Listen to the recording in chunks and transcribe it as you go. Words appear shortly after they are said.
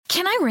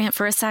Can I rant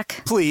for a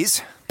sec?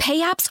 Please. Pay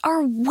apps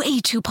are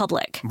way too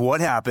public. What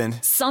happened?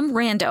 Some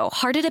rando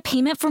hearted a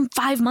payment from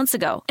 5 months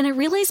ago, and I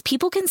realized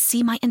people can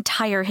see my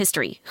entire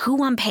history,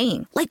 who I'm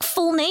paying, like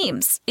full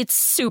names. It's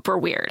super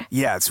weird.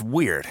 Yeah, it's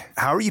weird.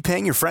 How are you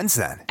paying your friends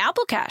then?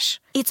 Apple Cash.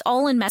 It's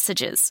all in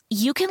messages.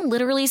 You can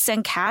literally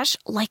send cash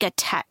like a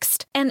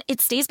text, and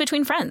it stays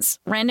between friends.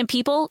 Random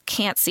people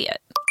can't see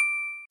it.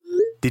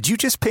 Did you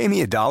just pay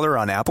me $1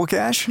 on Apple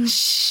Cash?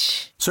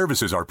 Shh.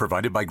 Services are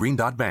provided by Green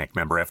Dot Bank.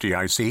 Member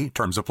FDIC.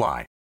 Terms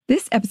apply.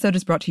 This episode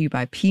is brought to you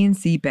by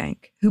PNC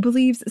Bank, who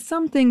believes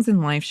some things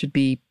in life should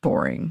be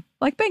boring,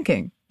 like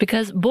banking.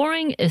 Because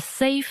boring is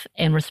safe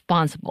and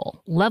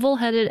responsible,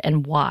 level-headed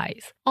and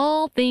wise.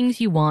 All things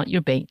you want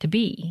your bank to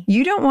be.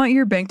 You don't want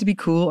your bank to be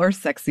cool or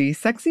sexy.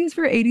 Sexy is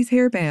for 80s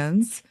hair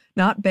bands,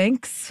 not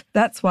banks.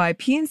 That's why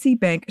PNC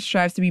Bank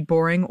strives to be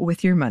boring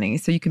with your money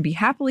so you can be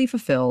happily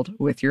fulfilled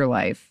with your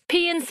life.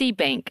 PNC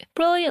Bank,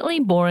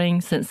 brilliantly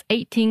boring since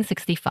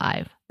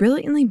 1865.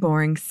 Brilliantly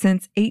Boring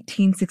Since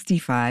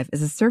 1865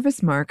 is a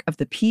service mark of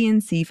the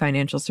PNC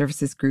Financial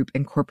Services Group,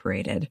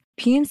 Incorporated.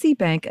 PNC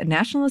Bank, a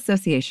National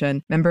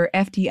Association, member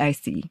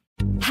FDIC.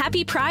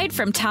 Happy Pride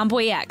from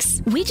Tomboy X.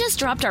 We just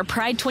dropped our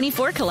Pride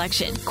 24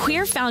 collection.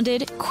 Queer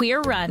founded, queer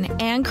run,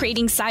 and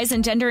creating size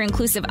and gender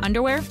inclusive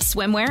underwear,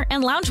 swimwear,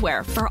 and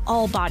loungewear for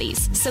all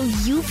bodies, so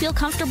you feel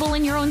comfortable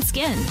in your own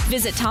skin.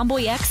 Visit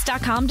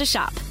tomboyx.com to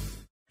shop.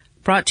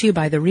 Brought to you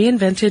by the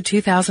reinvented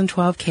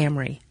 2012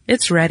 Camry.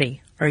 It's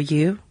ready. Are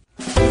you?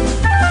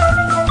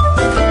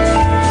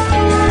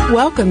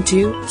 Welcome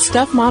to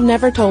Stuff Mom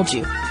Never Told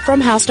You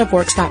from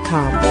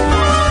HowStuffWorks.com.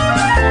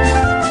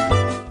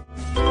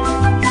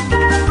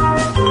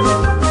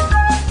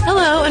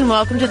 Hello and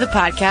welcome to the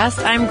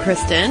podcast. I'm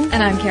Kristen.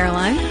 And I'm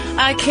Caroline.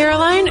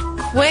 Caroline,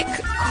 quick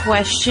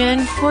question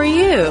for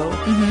you.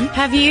 Mm-hmm.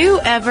 Have you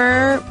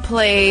ever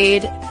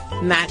played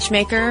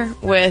matchmaker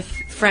with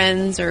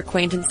friends or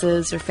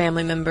acquaintances or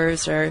family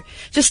members or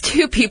just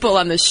two people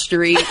on the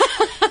street?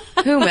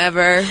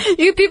 Whomever.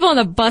 You people on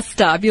the bus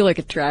stop, you look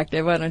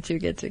attractive. Why don't you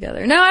get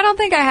together? No, I don't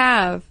think I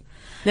have.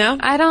 No?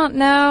 I don't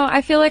know.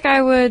 I feel like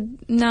I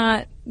would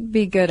not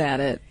be good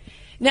at it.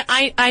 Now,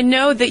 I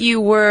know that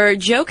you were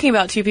joking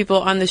about two people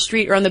on the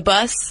street or on the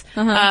bus,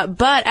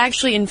 but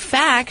actually, in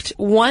fact,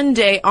 one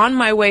day on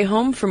my way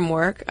home from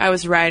work, I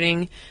was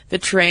riding the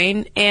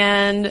train,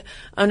 and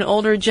an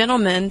older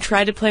gentleman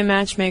tried to play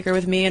matchmaker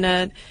with me and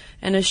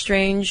a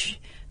strange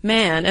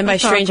man. And by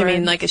strange, I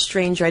mean like a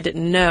stranger I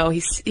didn't know.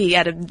 He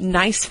had a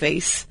nice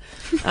face.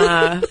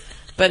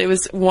 But it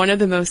was one of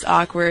the most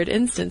awkward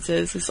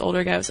instances. This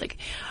older guy was like,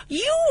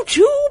 "You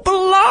two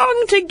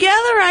belong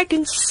together. I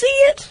can see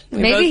it."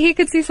 Maybe he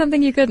could see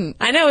something you couldn't.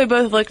 I know. We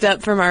both looked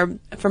up from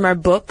our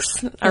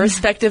books, our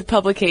respective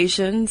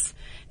publications,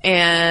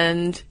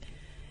 and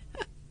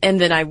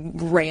then I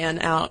ran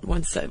out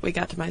once we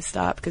got to my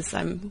stop because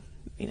I'm,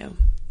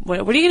 what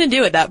are you going to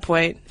do at that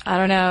point? I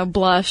don't know.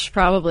 Blush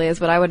probably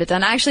is what I would have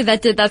done. Actually,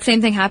 that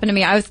same thing happened to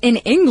me. I was in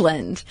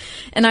England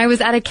and I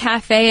was at a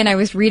cafe and I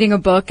was reading a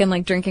book and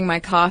like drinking my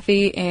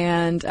coffee,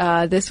 and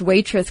this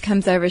waitress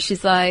comes over.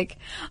 She's like,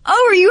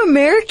 "Oh, are you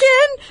American?"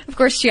 Of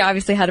course, she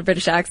obviously had a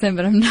British accent,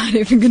 but I'm not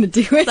even going to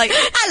do it. Like,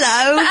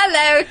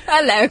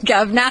 hello,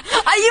 governor.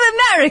 Are you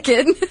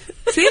American?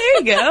 See, there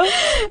you go.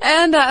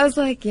 And I was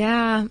like,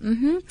 yeah,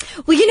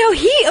 Well,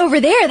 he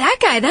over there, that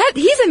guy,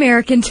 he's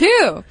American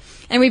too.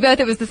 And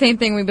it was the same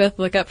thing. We both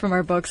look up from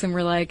our books and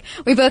we're like,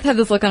 we both have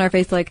this look on our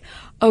face like,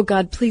 "Oh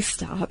God, please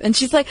stop." And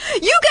she's like,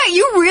 do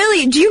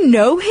you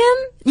know him?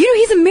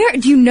 He's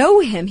American. Do you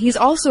know him? He's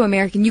also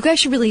American. You guys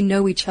should really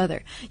know each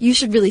other. You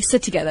should really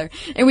sit together.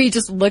 And we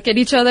just look at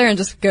each other and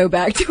just go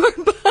back to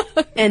our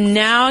book. And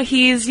now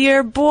he's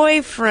your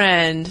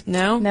boyfriend.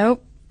 No?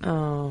 Nope.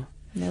 Oh.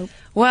 Nope.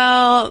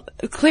 Well,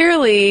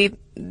 clearly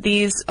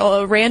these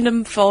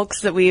random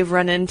folks that we've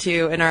run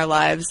into in our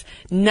lives,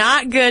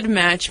 not good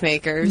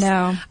matchmakers.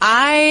 No.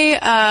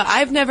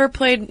 I've never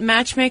played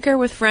matchmaker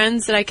with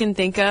friends that I can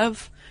think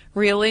of,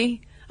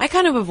 really. I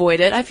kind of avoid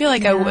it. I feel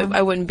like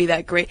I wouldn't be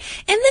that great.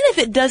 And then if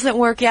it doesn't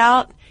work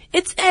out,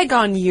 it's egg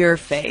on your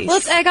face. Well,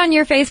 it's egg on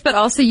your face, but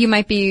also you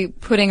might be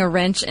putting a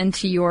wrench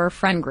into your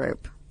friend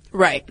group.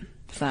 Right.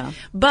 So.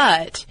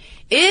 But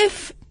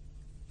if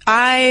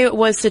I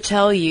was to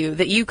tell you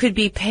that you could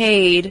be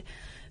paid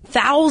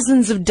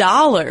thousands of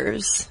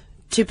dollars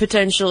to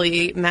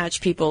potentially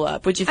match people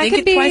up, would you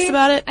think twice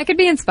about it? I could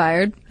be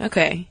inspired.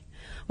 Okay.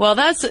 Well,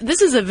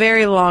 this is a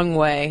very long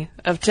way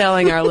of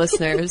telling our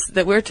listeners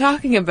that we're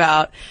talking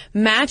about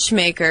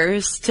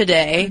matchmakers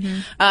today.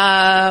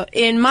 Mm-hmm.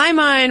 In my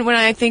mind, when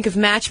I think of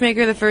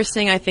matchmaker, the first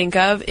thing I think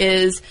of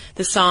is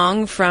the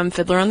song from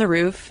Fiddler on the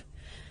Roof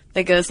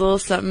that goes a little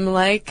something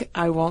like,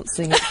 "I won't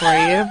sing it for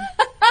you."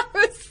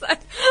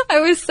 I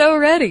was so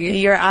ready.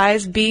 Your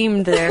eyes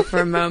beamed there for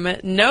a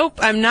moment. Nope,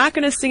 I'm not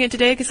going to sing it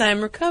today because I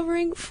am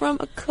recovering from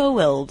a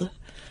cold.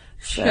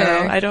 So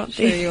I don't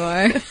think you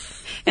are.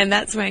 And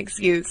that's my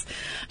excuse.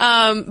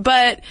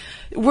 But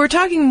we're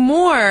talking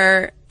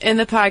more in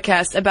the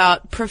podcast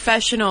about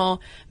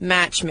professional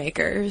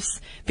matchmakers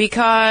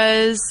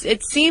because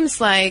it seems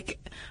like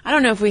I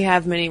don't know if we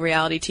have many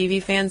reality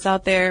TV fans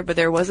out there, but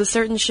there was a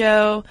certain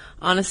show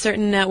on a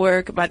certain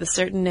network by the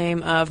certain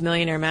name of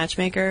Millionaire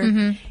Matchmaker.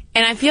 Mm-hmm.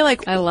 And I feel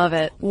like I love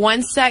it.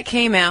 Once that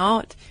came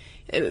out,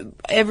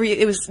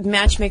 it was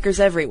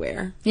matchmakers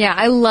everywhere. Yeah,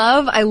 I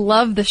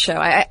love the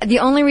show. The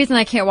only reason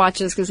I can't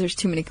watch it is because there's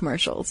too many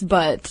commercials,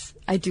 but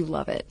I do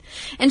love it.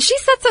 And she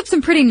sets up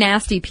some pretty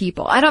nasty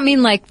people. I don't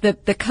mean like the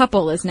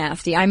couple is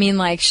nasty. I mean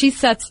like she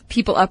sets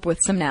people up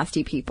with some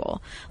nasty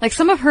people. Like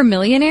some of her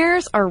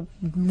millionaires are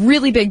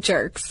really big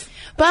jerks.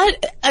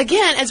 But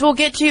again, as we'll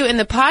get to in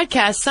the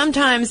podcast,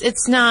 sometimes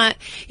it's not,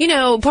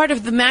 part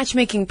of the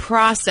matchmaking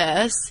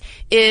process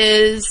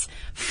is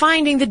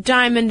finding the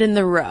diamond in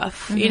the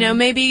rough. Mm-hmm.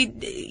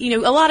 Maybe,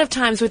 a lot of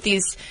times with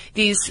these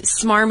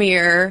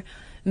smarmier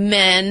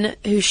men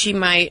who she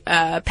might,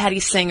 Patty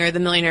Singer, the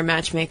millionaire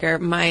matchmaker,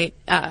 might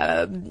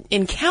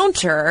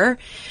encounter,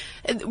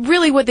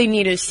 really what they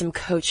need is some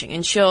coaching.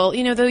 And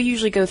they'll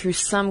usually go through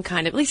some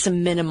kind of, at least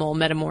some minimal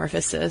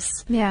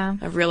metamorphosis. Yeah.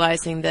 Of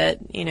realizing that,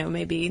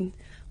 maybe...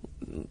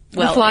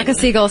 Well, the flock of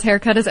seagulls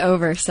haircut is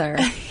over, sir.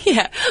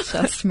 Yeah.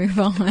 Just move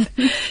on.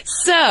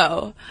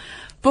 So,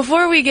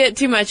 before we get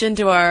too much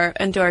into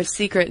our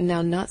secret and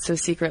now not so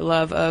secret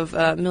love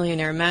of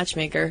Millionaire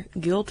Matchmaker,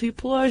 guilty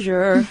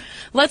pleasure,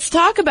 let's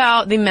talk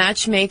about the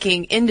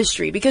matchmaking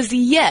industry. Because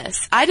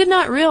yes, I did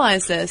not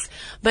realize this,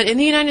 but in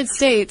the United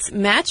States,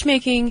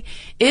 matchmaking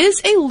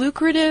is a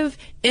lucrative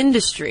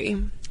industry.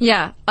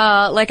 Yeah,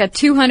 like a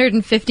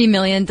 $250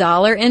 million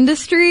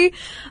industry.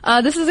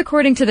 This is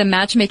according to the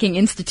Matchmaking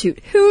Institute.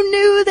 Who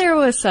knew there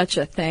was such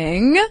a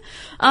thing?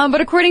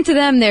 But according to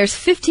them, there's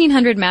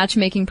 1,500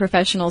 matchmaking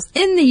professionals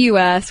in the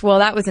U.S. Well,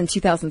 that was in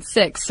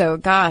 2006, so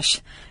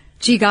gosh,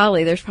 gee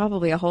golly, there's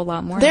probably a whole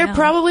lot more There now.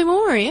 Probably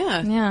more,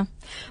 yeah. Yeah.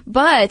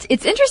 But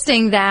it's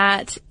interesting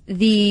that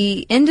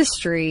the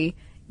industry,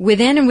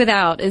 within and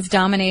without, is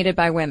dominated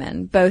by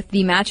women, both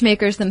the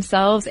matchmakers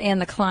themselves and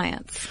the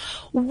clients.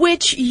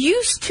 Which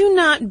used to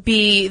not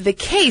be the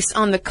case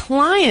on the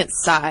client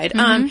side.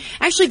 Mm-hmm.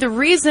 Actually, the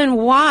reason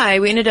why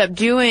we ended up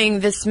doing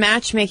this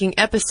matchmaking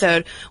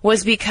episode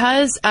was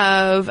because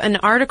of an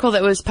article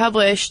that was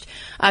published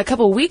a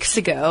couple weeks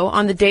ago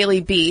on the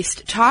Daily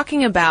Beast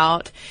talking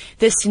about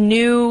this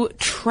new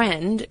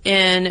trend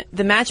in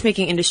the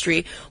matchmaking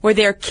industry where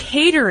they're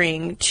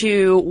catering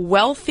to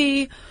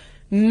wealthy,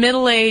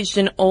 middle-aged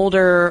and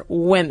older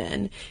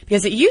women.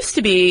 Because it used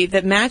to be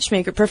that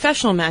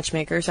professional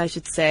matchmakers, I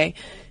should say,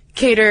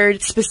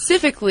 catered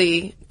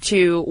specifically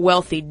to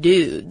wealthy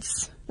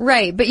dudes.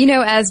 Right, but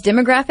as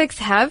demographics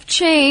have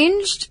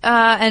changed,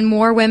 and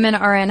more women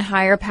are in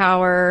higher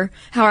power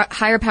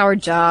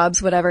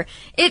jobs, whatever,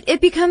 it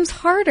becomes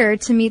harder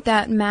to meet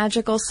that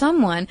magical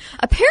someone.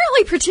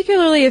 Apparently,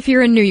 particularly if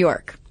you're in New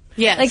York.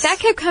 Yes. Like, that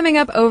kept coming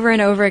up over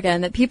and over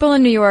again, that people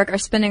in New York are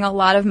spending a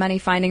lot of money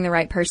finding the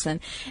right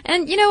person.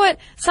 And you know what?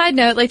 Side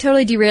note, like,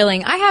 totally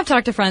derailing, I have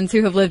talked to friends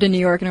who have lived in New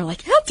York and are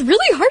like, yeah, it's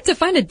really hard to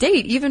find a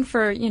date, even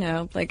for,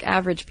 like,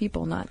 average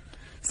people, not.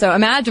 So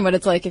imagine what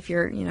it's like if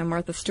you're,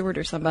 Martha Stewart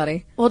or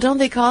somebody. Well, don't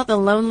they call it the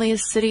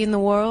loneliest city in the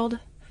world?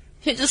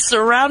 You're just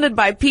surrounded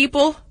by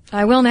people.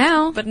 I will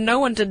now. But no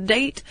one to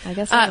date. I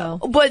guess I will.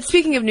 But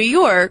speaking of New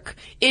York,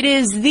 it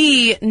is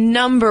the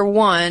number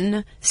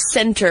one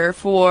center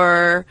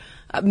for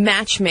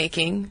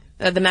matchmaking,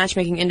 the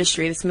matchmaking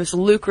industry. It's the most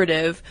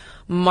lucrative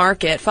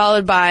market,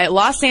 followed by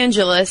Los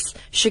Angeles,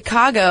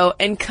 Chicago,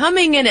 and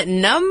coming in at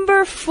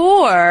number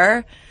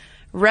 4,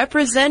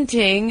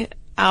 representing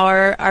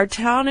our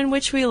town in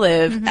which we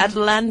live, mm-hmm.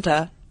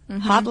 Atlanta.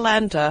 Mm-hmm.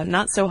 Hotlanta,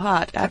 not so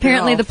hot.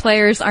 Apparently the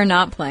players are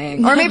not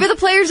playing. Or maybe the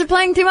players are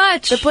playing too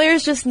much. The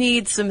players just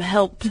need some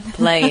help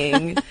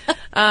playing.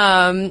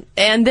 And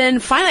then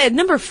finally at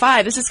number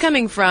 5, this is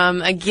coming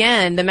from,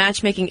 again, the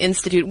Matchmaking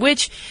Institute,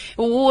 which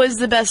was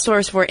the best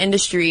source for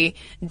industry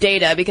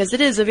data because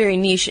it is a very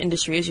niche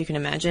industry, as you can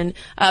imagine.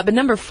 But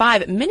number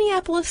 5,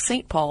 Minneapolis,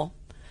 St. Paul.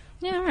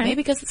 Yeah, all right. Maybe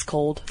because it's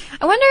cold.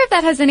 I wonder if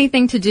that has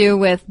anything to do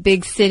with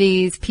big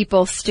cities.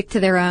 People stick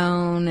to their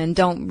own and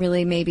don't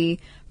really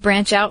maybe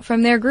branch out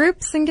from their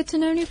groups and get to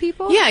know new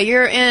people? Yeah,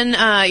 you're in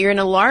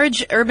a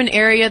large urban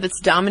area that's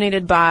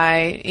dominated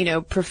by,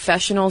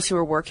 professionals who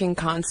are working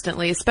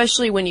constantly,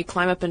 especially when you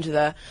climb up into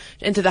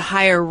the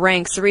higher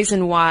ranks. The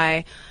reason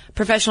why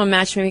professional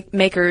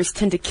matchmakers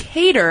tend to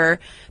cater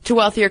to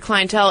wealthier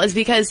clientele is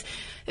because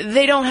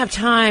they don't have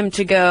time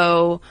to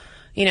go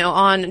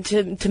on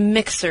to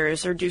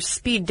mixers or do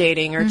speed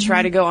dating or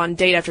try to go on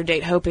date after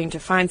date hoping to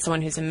find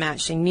someone who's a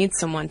match. They need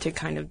someone to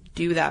kind of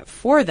do that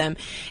for them.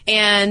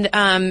 And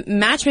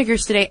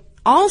matchmakers today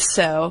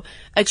also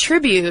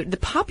attribute the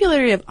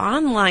popularity of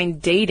online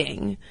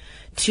dating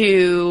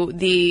to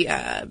the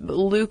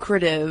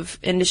lucrative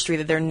industry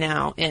that they're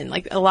now in.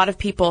 Like, a lot of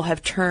people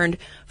have turned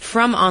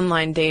from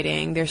online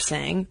dating, they're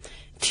saying,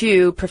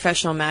 to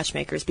professional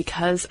matchmakers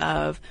because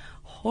of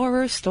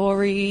horror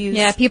stories.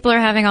 Yeah, people are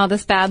having all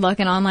this bad luck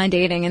in online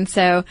dating, and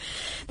so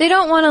they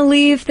don't want to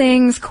leave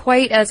things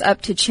quite as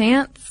up to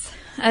chance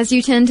as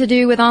you tend to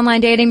do with online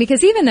dating,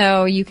 because even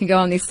though you can go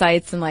on these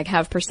sites and like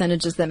have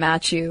percentages that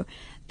match you,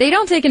 they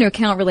don't take into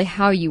account really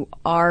how you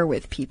are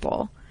with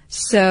people.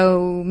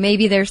 So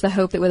maybe there's the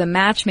hope that with a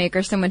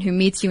matchmaker, someone who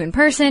meets you in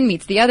person,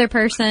 meets the other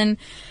person,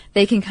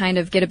 they can kind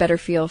of get a better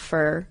feel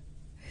for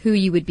who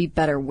you would be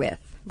better with.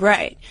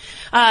 Right.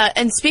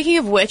 And speaking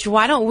of which,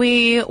 why don't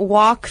we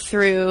walk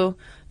through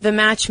the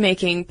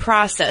matchmaking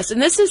process?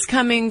 And this is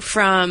coming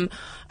from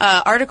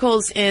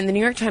articles in the New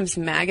York Times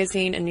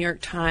Magazine and New York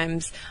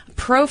Times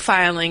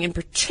profiling, in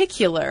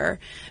particular,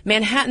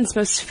 Manhattan's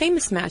most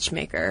famous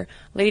matchmaker,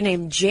 a lady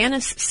named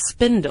Janice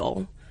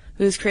Spindle,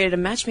 who's created a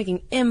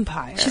matchmaking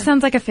empire. She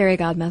sounds like a fairy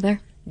godmother.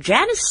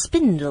 Janice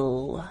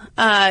Spindle.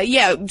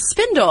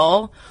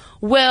 Spindle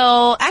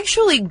will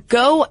actually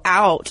go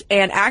out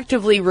and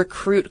actively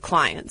recruit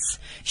clients.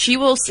 She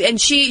will,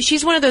 and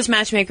she's one of those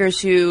matchmakers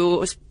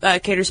who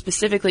caters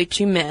specifically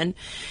to men.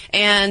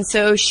 And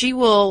so she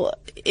will,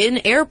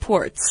 in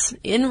airports,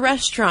 in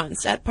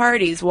restaurants, at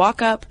parties,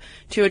 walk up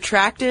to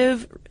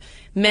attractive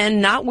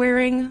men not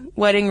wearing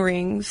wedding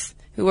rings,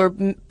 who are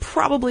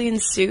probably in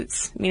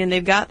suits, meaning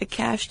they've got the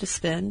cash to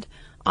spend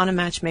on a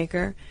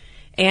matchmaker.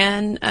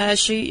 And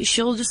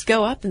she'll just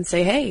go up and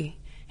say,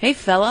 hey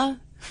fella,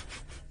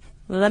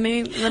 let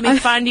me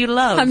find you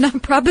love. I'm not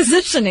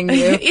propositioning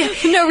you.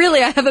 Yeah. No,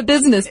 really, I have a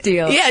business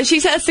deal. Yeah,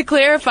 she has to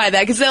clarify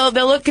that because they'll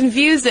look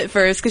confused at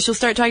first because she'll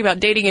start talking about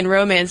dating and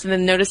romance and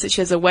then notice that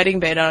she has a wedding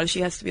band on and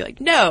she has to be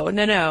like,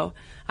 no.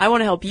 I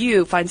want to help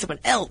you find someone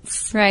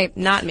else. Right.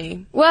 Not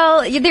me.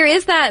 Well, there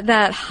is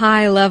that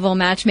high-level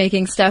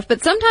matchmaking stuff,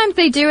 but sometimes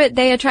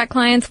they attract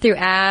clients through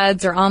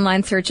ads or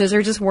online searches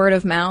or just word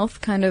of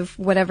mouth, kind of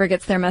whatever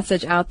gets their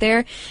message out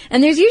there.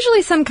 And there's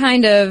usually some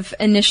kind of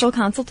initial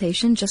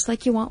consultation, just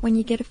like you want when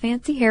you get a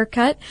fancy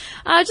haircut,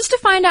 just to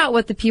find out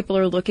what the people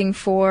are looking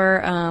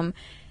for.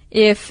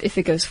 If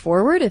it goes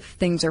forward, if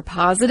things are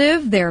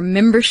positive, there are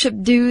membership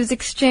dues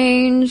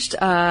exchanged,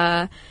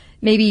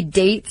 maybe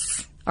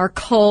dates are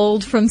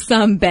culled from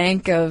some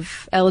bank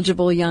of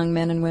eligible young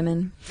men and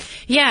women.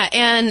 Yeah,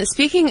 and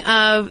speaking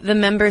of the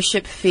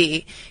membership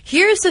fee,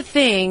 here's the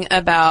thing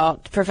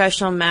about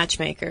professional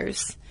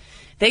matchmakers.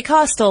 They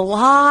cost a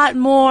lot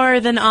more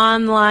than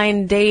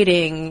online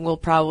dating will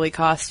probably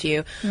cost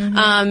you.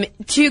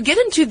 Mm-hmm. To get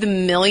into the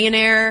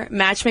Millionaire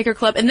Matchmaker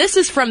Club, and this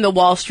is from the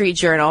Wall Street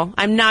Journal.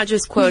 I'm not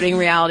just quoting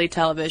reality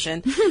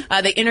television.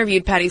 They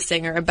interviewed Patti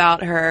Stanger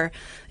about her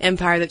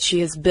empire that she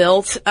has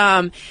built.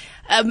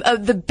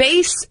 The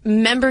base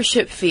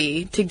membership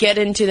fee to get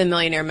into the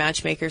Millionaire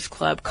Matchmakers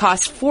Club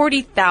costs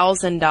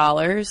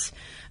 $40,000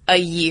 a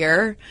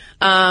year,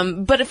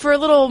 but for a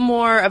little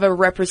more of a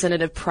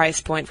representative price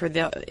point for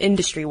the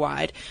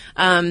industry-wide.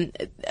 A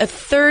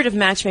third of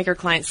matchmaker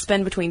clients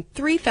spend between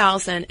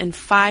 $3,000 and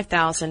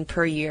 $5,000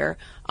 per year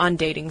on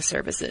dating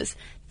services.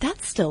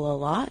 That's still a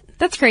lot.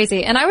 That's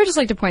crazy. And I would just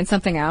like to point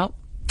something out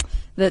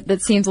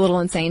that seems a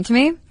little insane to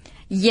me.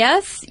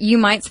 Yes, you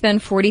might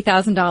spend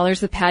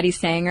 $40,000 with Patti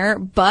Stanger,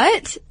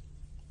 but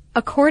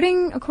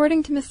according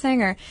to Miss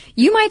Stanger,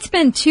 you might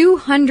spend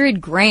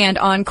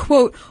 $200,000 on,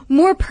 quote,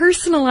 more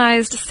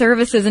personalized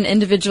services and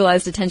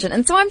individualized attention.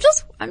 And so I'm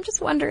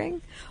just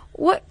wondering,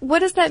 what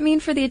does that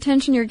mean for the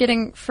attention you're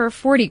getting for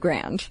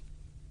 $40,000?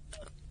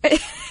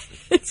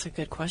 That's a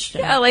good question.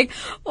 Yeah, like,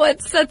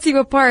 what sets you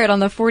apart on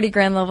the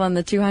 $40,000 level and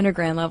the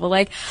 $200,000 level?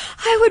 Like,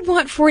 I would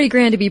want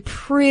 $40,000 to be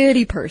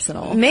pretty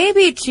personal.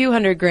 Maybe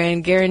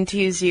 $200,000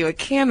 guarantees you a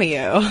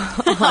cameo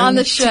on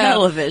the show.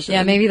 Television.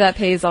 Yeah, maybe that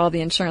pays all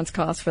the insurance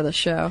costs for the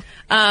show.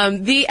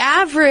 The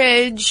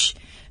average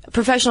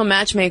professional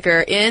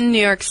matchmaker in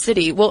New York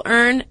City will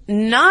earn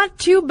not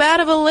too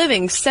bad of a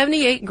living,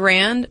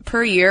 $78,000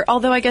 per year.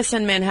 Although I guess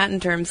in Manhattan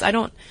terms,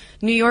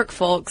 New York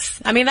folks,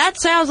 I mean, that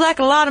sounds like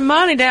a lot of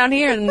money down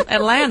here in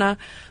Atlanta,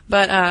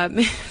 but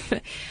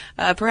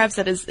perhaps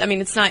that is, I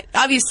mean, it's not,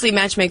 obviously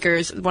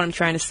matchmakers, what I'm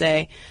trying to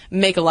say,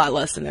 make a lot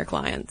less than their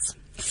clients.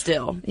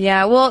 Still.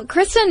 Yeah, well,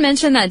 Kristen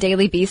mentioned that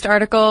Daily Beast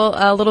article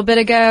a little bit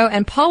ago,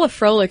 and Paula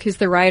Froelich, who's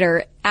the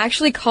writer,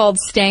 actually called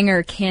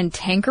Stanger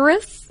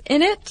cantankerous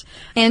in it,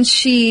 and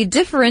she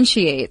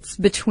differentiates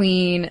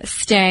between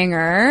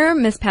Stanger,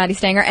 Miss Patti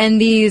Stanger,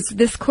 and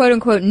this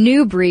quote-unquote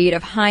new breed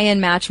of high-end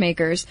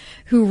matchmakers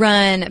who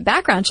run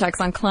background checks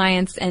on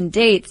clients and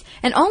dates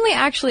and only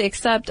actually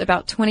accept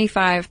about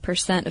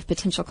 25% of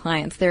potential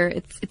clients.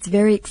 It's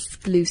very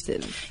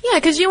exclusive. Yeah,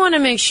 because you want to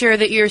make sure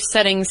that you're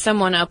setting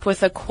someone up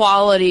with a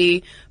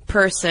quality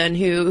person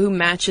who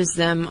matches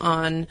them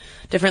on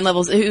different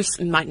levels, who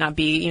might not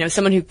be,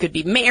 someone who could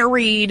be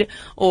married,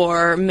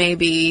 or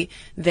maybe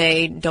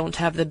they don't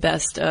have the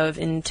best of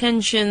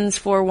intentions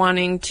for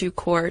wanting to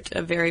court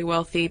a very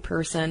wealthy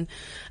person.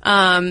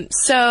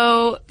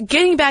 So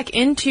getting back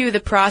into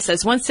the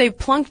process, once they've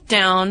plunked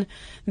down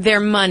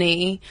their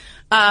money,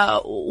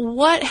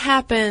 what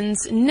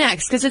happens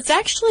next? Because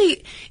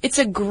it's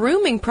a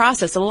grooming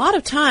process. A lot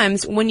of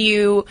times when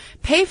you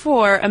pay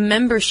for a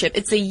membership,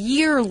 it's a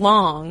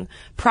year-long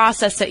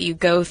process that you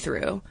go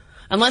through.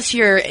 Unless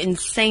you're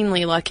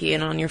insanely lucky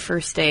and on your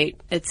first date,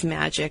 it's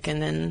magic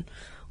and then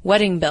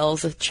wedding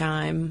bells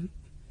chime.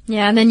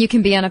 Yeah, and then you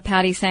can be on a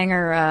Patti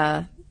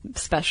Stanger,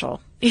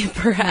 special.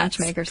 Perhaps.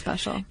 Matchmaker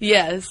special.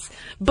 Yes.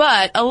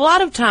 But a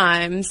lot of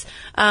times,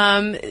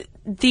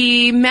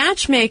 the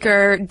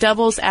matchmaker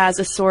doubles as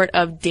a sort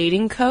of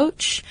dating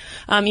coach.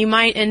 You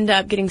might end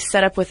up getting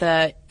set up with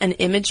an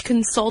image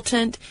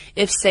consultant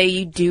if, say,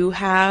 you do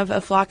have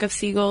a Flock of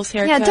Seagulls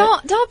haircut. Yeah,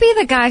 don't be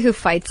the guy who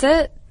fights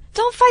it.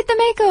 Don't fight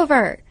the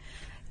makeover.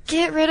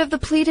 Get rid of the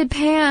pleated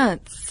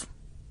pants.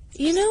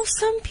 You know,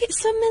 some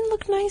men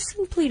look nice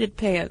in pleated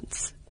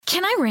pants.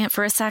 Can I rant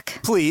for a sec?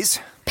 Please.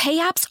 Pay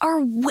apps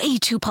are way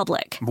too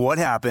public. What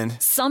happened?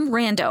 Some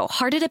rando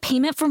hearted a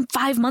payment from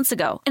 5 months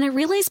ago, and I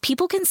realized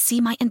people can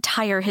see my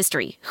entire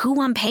history,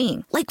 who I'm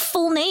paying, like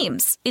full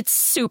names. It's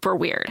super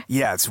weird.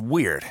 Yeah, it's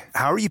weird.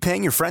 How are you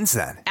paying your friends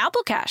then?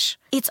 Apple Cash.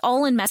 It's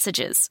all in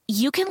messages.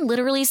 You can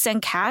literally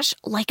send cash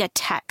like a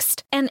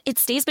text, and it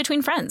stays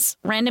between friends.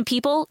 Random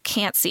people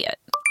can't see it.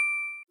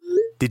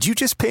 Did you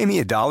just pay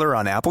me $1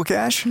 on Apple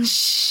Cash?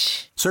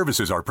 Shh.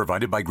 Services are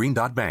provided by Green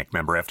Dot Bank,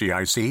 member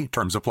FDIC.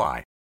 Terms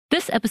apply.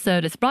 This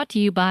episode is brought to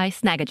you by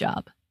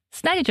Snagajob.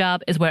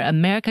 Snagajob is where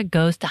America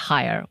goes to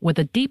hire, with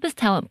the deepest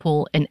talent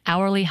pool in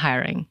hourly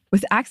hiring.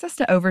 With access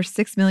to over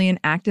 6 million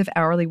active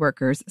hourly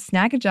workers,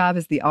 Snagajob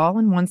is the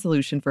all-in-one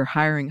solution for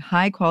hiring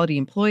high-quality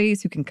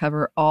employees who can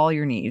cover all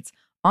your needs.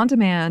 On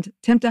demand,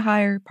 temp to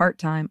hire,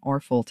 part-time,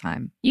 or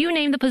full-time. You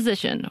name the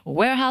position: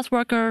 warehouse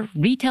worker,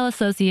 retail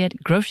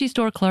associate, grocery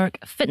store clerk,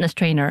 fitness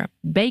trainer,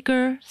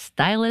 baker,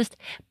 stylist,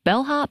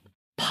 bellhop,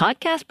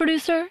 podcast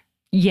producer.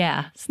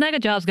 Yeah,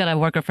 Snagajob's got a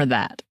worker for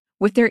that.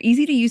 With their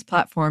easy-to-use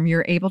platform,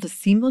 you're able to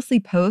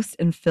seamlessly post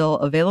and fill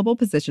available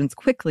positions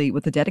quickly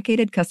with a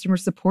dedicated customer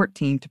support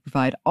team to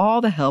provide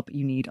all the help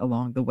you need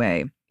along the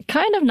way.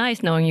 Kind of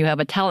nice knowing you have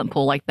a talent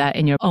pool like that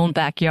in your own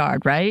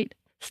backyard, right?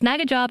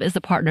 Snagajob is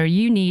the partner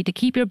you need to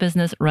keep your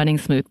business running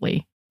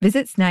smoothly.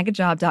 Visit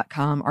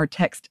snagajob.com or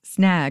text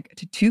SNAG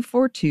to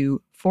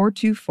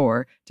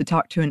 242-424 to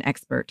talk to an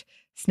expert.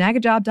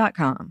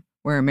 Snagajob.com,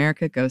 where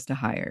America goes to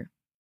hire.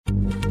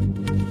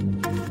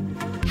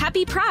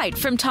 Happy Pride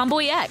from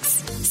Tomboy X,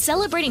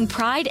 celebrating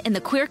pride and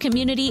the queer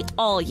community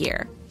all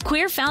year.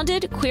 Queer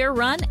founded, queer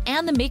run,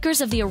 and the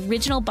makers of the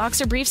original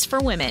boxer briefs for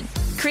women,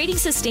 creating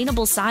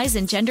sustainable size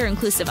and gender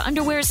inclusive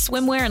underwear,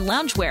 swimwear, and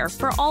loungewear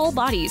for all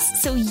bodies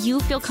so you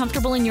feel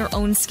comfortable in your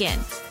own skin.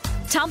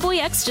 Tomboy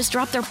X just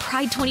dropped their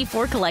Pride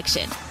 24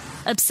 collection,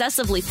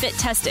 obsessively fit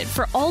tested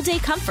for all day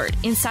comfort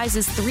in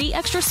sizes 3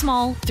 extra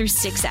small through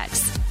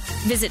 6X.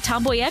 Visit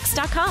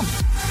tomboyx.com.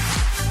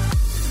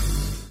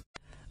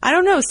 I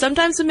don't know.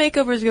 Sometimes the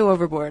makeovers go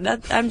overboard.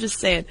 I'm just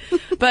saying.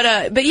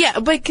 But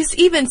because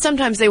even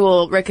sometimes they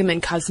will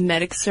recommend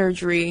cosmetic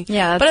surgery.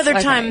 Yeah. But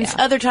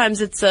other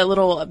times it's a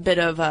little bit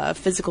of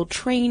physical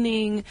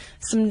training,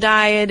 some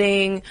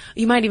dieting.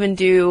 You might even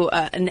do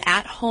an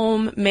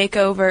at-home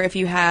makeover if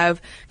you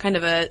have kind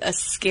of a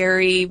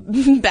scary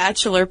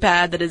bachelor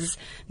pad that is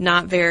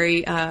not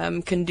very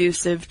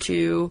conducive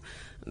to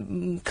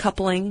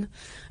coupling.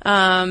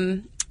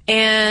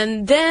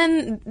 And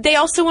then they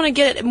also want to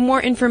get more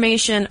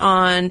information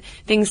on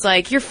things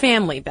like your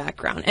family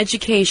background,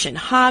 education,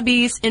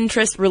 hobbies,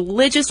 interests,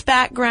 religious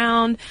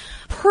background,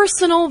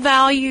 personal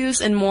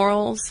values and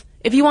morals.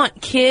 If you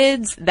want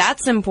kids,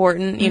 that's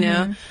important, you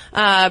know,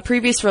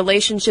 previous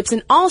relationships,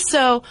 and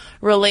also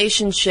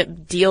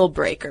relationship deal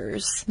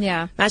breakers.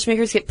 Yeah.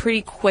 Matchmakers get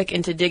pretty quick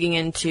into digging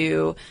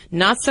into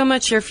not so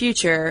much your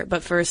future,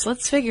 but first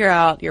let's figure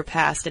out your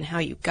past and how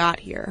you got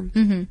here.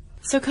 Mm-hmm.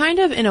 So kind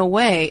of in a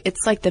way,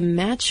 it's like the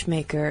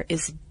matchmaker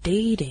is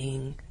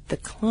dating the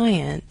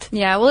client.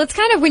 Yeah, well, it's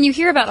kind of, when you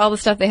hear about all the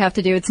stuff they have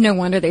to do, it's no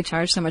wonder they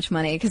charge so much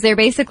money, because they're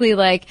basically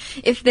like,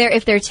 if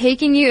they're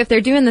taking you, if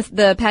they're doing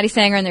the Patty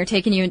Sanger and they're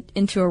taking you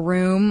into a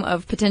room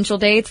of potential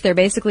dates, they're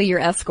basically your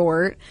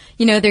escort.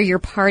 You know, they're your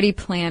party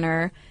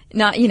planner.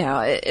 Not, you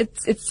know,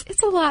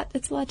 it's a lot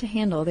to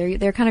handle.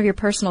 They're kind of your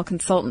personal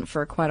consultant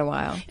for quite a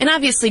while. And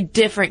obviously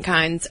different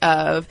kinds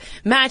of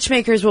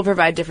matchmakers will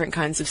provide different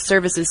kinds of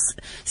services,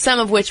 some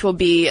of which will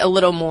be a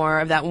little more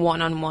of that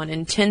one-on-one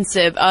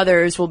intensive.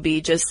 Others will be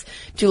just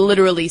to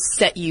literally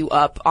set you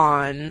up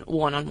on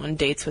one-on-one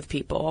dates with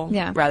people,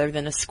 rather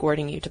than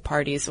escorting you to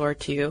parties or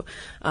to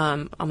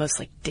almost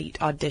like date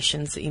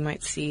auditions that you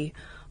might see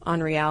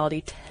on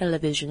reality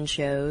television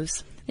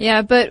shows.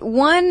 Yeah, but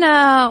one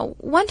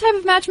type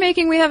of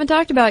matchmaking we haven't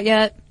talked about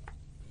yet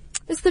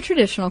is the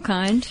traditional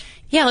kind.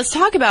 Yeah, let's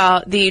talk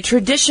about the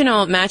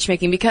traditional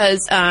matchmaking,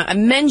 because I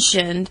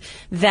mentioned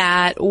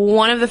that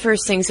one of the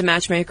first things a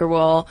matchmaker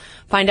will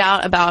find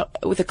out about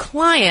with a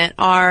client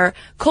are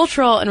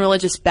cultural and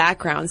religious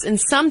backgrounds. And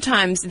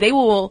sometimes they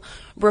will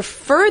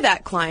refer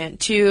that client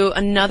to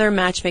another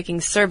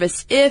matchmaking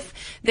service if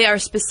they are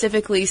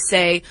specifically,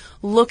 say,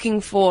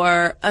 looking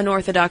for an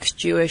Orthodox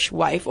Jewish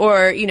wife,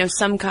 or, you know,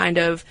 some kind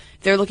of,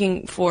 they're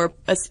looking for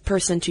a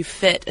person to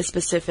fit a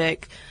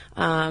specific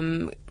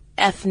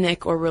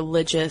ethnic or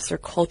religious or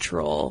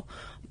cultural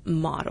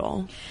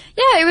model.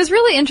 Yeah, it was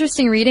really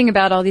interesting reading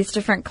about all these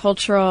different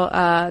cultural,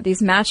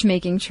 these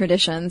matchmaking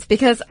traditions,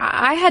 because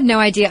I had no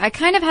idea. I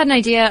kind of had an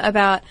idea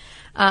about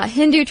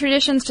Hindu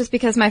traditions, just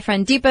because my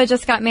friend Deepa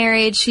just got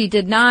married. She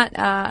did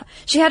not,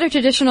 she had her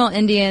traditional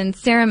Indian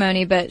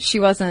ceremony, but it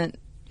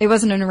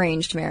wasn't an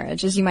arranged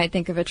marriage, as you might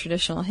think of a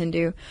traditional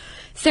Hindu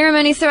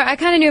ceremony. So I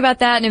kind of knew about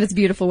that, and it was a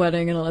beautiful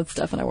wedding and all that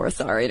stuff, and I wore a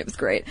sari, and it was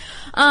great.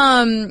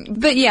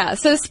 But yeah,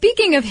 so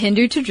speaking of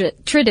Hindu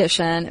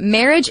tradition,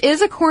 marriage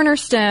is a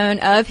cornerstone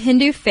of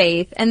Hindu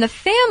faith, and the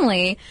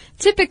family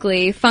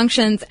typically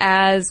functions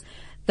as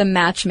the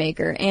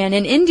matchmaker. And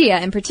in India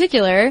in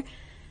particular,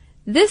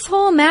 this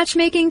whole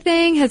matchmaking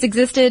thing has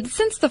existed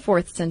since the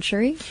 4th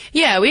century.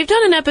 Yeah, we've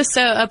done a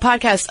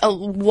podcast a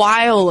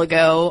while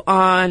ago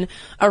on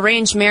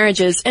arranged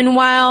marriages. And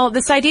while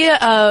this idea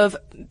of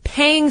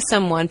paying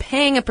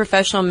a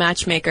professional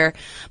matchmaker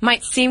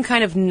might seem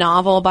kind of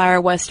novel by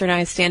our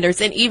westernized standards,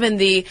 and even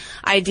the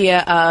idea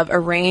of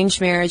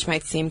arranged marriage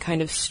might seem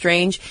kind of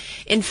strange,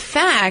 in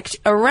fact,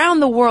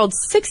 around the world,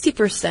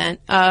 60%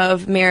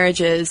 of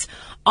marriages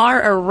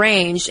are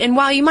arranged. And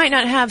while you might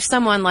not have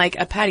someone like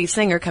a Patti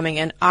Singer coming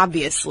in,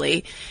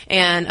 obviously,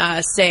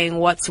 and saying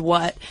what's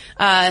what,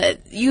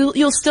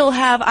 you'll still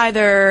have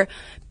either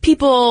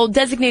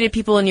designated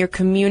people in your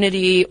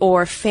community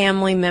or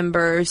family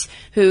members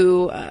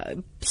who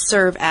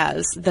serve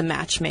as the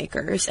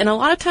matchmakers. And a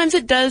lot of times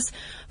it does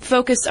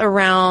focus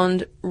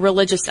around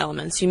religious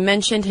elements. You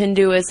mentioned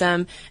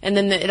Hinduism, and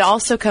then it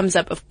also comes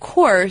up, of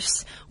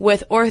course,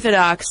 with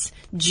Orthodox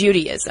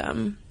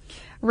Judaism.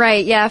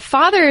 Right, yeah.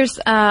 Fathers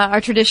are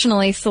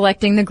traditionally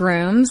selecting the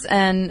grooms,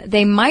 and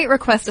they might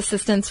request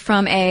assistance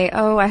from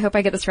I hope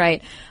I get this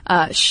right,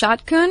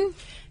 Shatkun?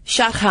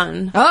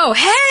 Shadchan. Oh,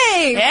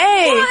 hey!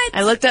 Hey! What?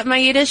 I looked up my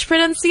Yiddish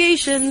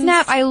pronunciations.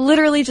 Snap, I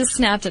literally just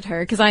snapped at her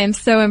because I am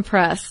so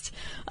impressed.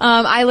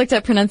 I looked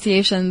up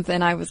pronunciations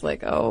and I was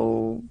like,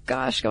 oh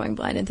gosh, going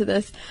blind into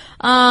this.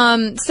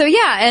 So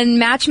yeah, and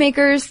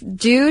matchmakers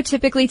do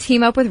typically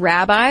team up with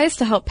rabbis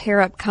to help pair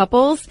up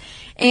couples.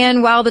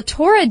 And while the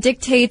Torah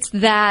dictates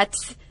that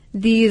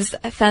these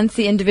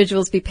fancy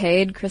individuals be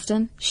paid,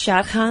 Kristen?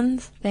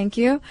 Shadchans. Thank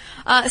you.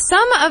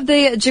 Some of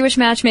the Jewish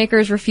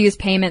matchmakers refuse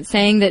payment,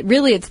 saying that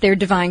really it's their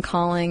divine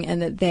calling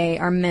and that they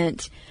are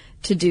meant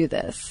to do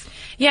this.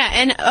 Yeah,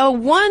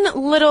 and one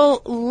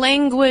little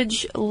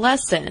language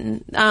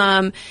lesson,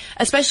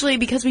 especially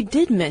because we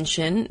did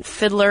mention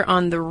Fiddler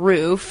on the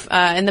Roof,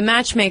 and the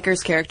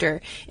matchmaker's character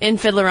in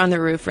Fiddler on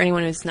the Roof. For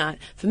anyone who's not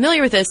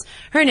familiar with this,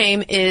 her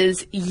name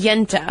is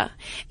Yenta.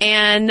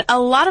 And a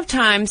lot of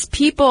times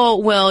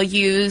people will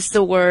use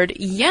the word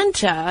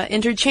Yenta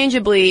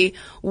interchangeably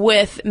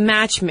with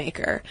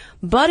matchmaker.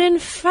 But in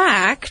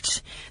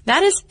fact,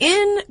 that is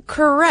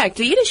incorrect.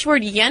 The Yiddish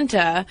word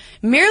Yenta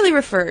merely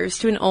refers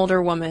to an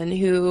older woman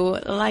who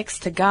likes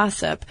to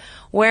gossip,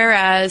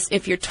 whereas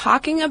if you're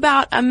talking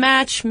about a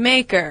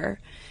matchmaker,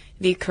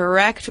 the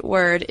correct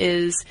word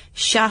is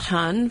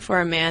shadchan for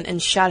a man and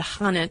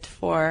shadchanet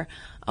for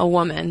a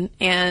woman.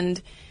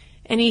 And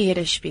any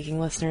Yiddish-speaking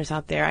listeners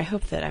out there, I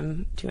hope that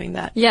I'm doing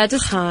that. Yeah,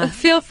 just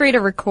feel free to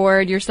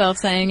record yourself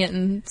saying it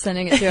and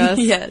sending it to us.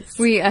 Yes.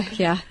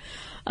 Yeah.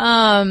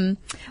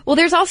 Well,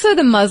 there's also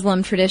the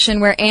Muslim tradition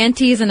where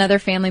aunties and other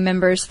family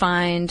members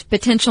find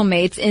potential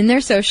mates in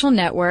their social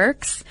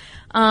networks.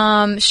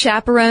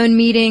 Chaperone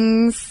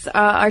meetings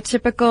are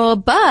typical,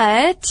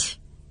 but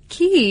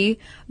key,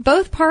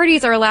 both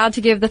parties are allowed to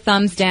give the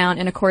thumbs down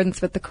in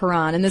accordance with the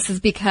Quran. And this is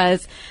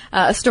because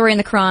a story in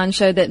the Quran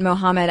showed that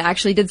Muhammad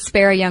actually did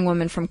spare a young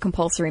woman from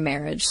compulsory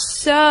marriage.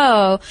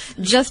 So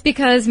just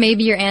because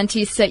maybe your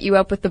auntie set you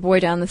up with the boy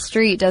down the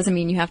street doesn't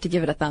mean you have to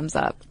give it a thumbs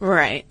up.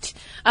 Right.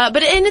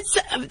 But it's,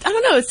 I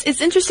don't know,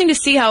 it's interesting to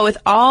see how with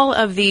all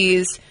of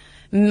these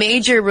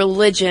major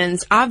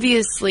religions,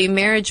 obviously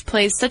marriage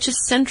plays such a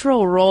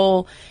central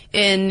role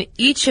in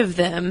each of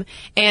them,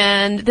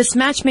 and this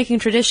matchmaking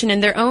tradition in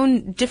their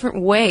own different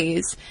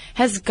ways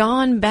has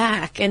gone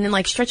back and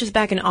then stretches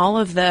back in all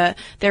of their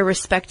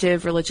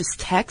respective religious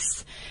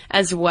texts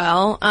as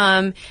well.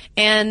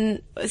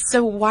 And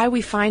so why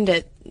we find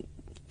it,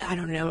 I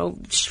don't know,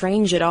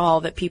 strange at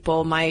all that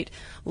people might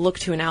look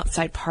to an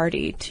outside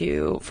party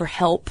for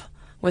help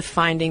with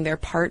finding their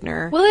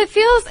partner. Well, it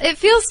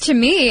feels to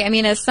me, I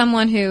mean, as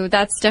someone who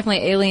that's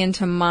definitely alien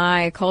to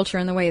my culture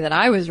and the way that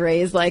I was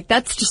raised,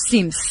 that just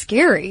seems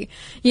scary.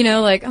 You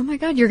know, oh my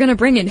God, you're gonna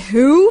bring in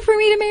who for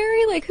me to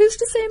marry? Who's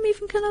to say I'm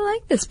even gonna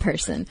like this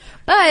person?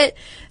 But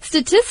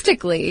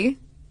statistically,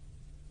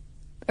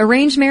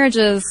 arranged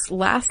marriages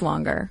last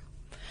longer.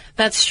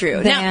 That's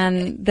true.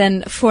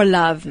 Than for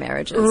love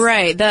marriages.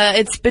 Right.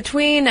 It's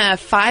between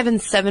 5 and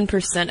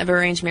 7% of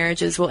arranged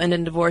marriages will end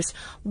in divorce.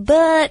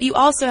 But you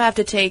also have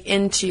to take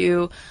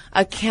into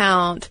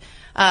account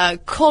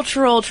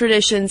cultural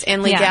traditions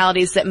and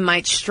legalities that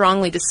might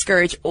strongly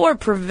discourage or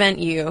prevent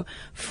you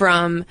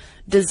from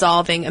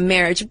dissolving a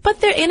marriage.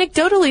 But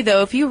anecdotally,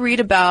 though, if you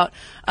read about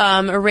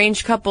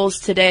arranged couples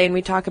today, and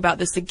we talk about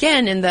this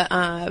again in the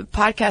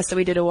podcast that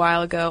we did a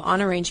while ago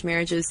on arranged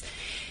marriages,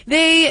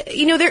 there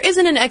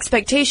isn't an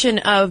expectation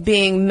of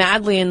being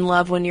madly in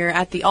love when you're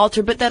at the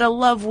altar, but that a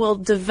love will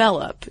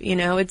develop.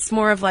 It's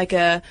more of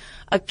a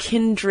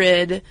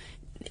kindred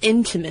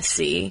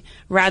intimacy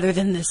rather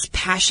than this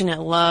passionate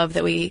love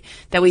that we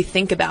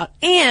think about.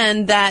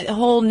 And that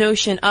whole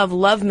notion of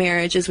love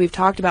marriage, as we've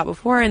talked about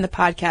before in the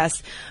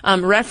podcast,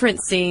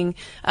 referencing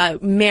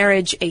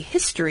Marriage, A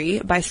History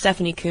by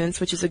Stephanie Coontz,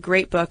 which is a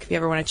great book if you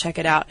ever want to check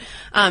it out.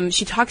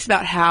 She talks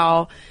about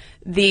how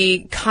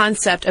the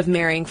concept of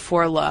marrying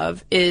for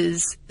love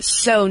is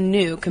so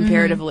new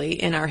comparatively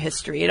in our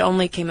history. It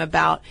only came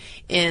about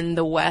in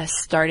the West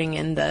starting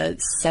in the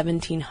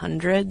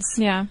 1700s.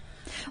 Yeah.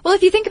 Well,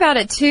 if you think about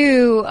it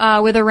too,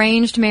 with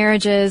arranged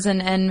marriages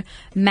and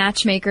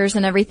matchmakers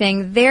and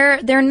everything,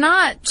 they're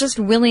not just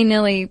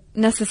willy-nilly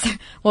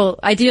well,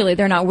 ideally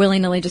they're not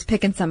willy-nilly just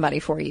picking somebody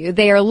for you.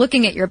 They are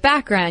looking at your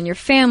background, your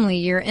family,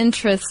 your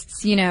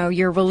interests,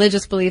 your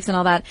religious beliefs and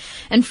all that,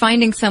 and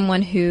finding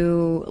someone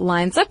who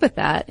lines up with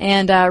that.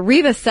 And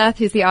Reva Seth,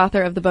 who's the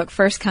author of the book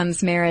First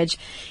Comes Marriage,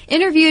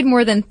 interviewed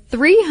more than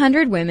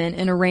 300 women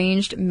in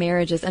arranged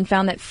marriages and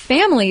found that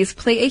families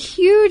play a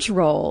huge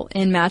role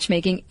in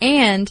matchmaking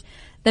and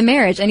the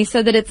marriage. And he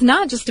said that it's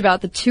not just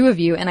about the two of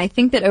you, and I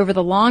think that over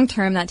the long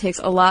term that takes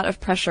a lot of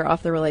pressure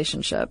off the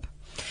relationship.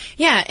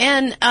 Yeah,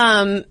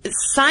 and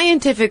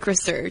scientific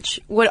research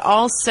would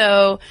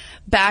also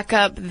back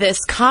up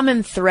this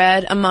common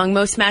thread among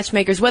most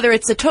matchmakers, whether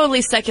it's a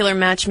totally secular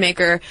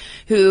matchmaker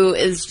who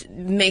is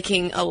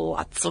making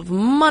lots of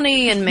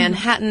money in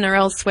Manhattan or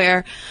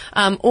elsewhere,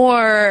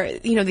 or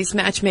these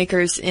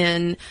matchmakers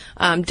in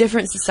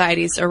different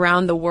societies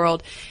around the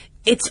world.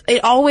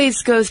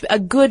 A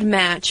good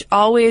match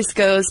always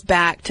goes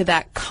back to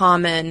that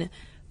common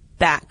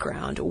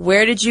background.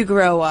 Where did you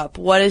grow up?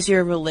 What is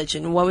your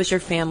religion? What was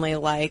your family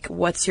like?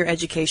 What's your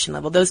education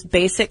level? Those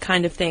basic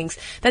kind of things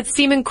that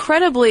seem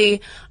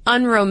incredibly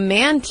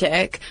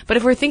unromantic, but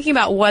if we're thinking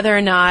about whether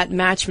or not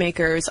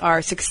matchmakers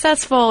are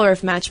successful or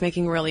if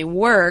matchmaking really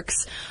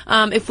works,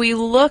 if we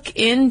look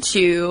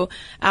into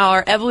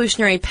our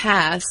evolutionary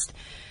past,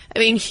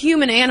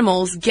 human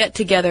animals get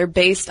together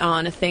based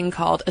on a thing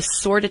called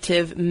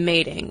assortative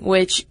mating,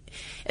 which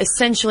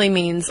essentially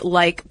means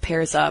like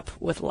pairs up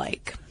with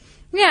like.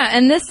 Yeah,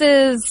 and this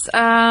isn't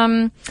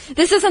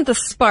the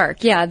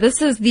spark. Yeah,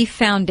 this is the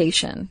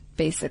foundation,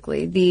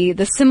 basically.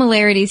 The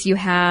similarities you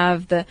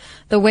have, the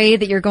way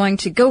that you're going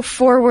to go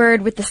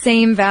forward with the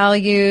same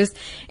values.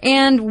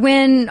 And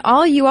when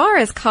all you are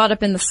is caught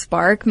up in the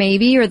spark,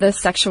 maybe, or the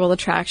sexual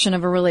attraction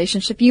of a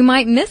relationship, you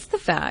might miss the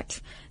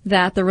fact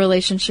that the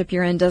relationship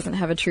you're in doesn't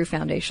have a true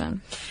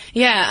foundation.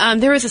 Yeah,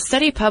 there was a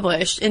study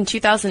published in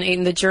 2008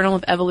 in the Journal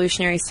of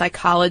Evolutionary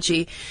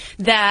Psychology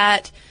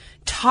that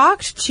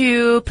talked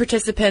to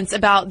participants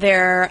about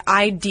their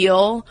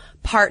ideal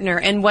partner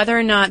and whether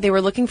or not they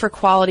were looking for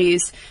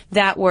qualities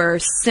that were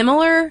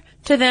similar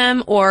to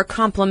them or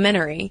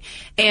complementary.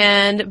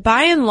 And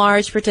by and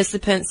large,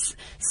 participants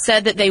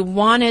said that they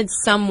wanted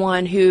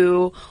someone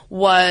who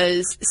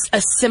was a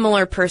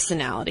similar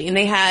personality. And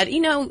they had,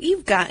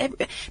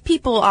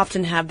 people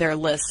often have their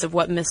lists of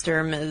what Mr.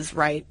 or Ms.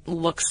 Right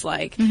looks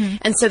like. Mm-hmm.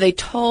 And so they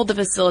told the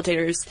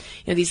facilitators,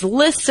 these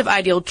lists of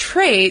ideal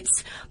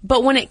traits,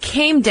 but when it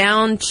came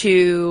down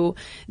to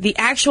the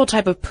actual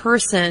type of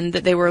person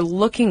that they were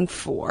looking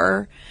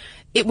for,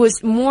 it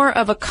was more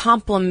of a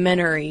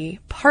complementary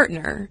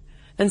partner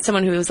than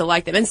someone who was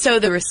like them. And so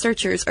the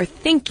researchers are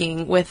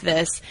thinking with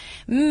this,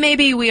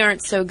 maybe we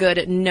aren't so good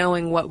at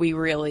knowing what we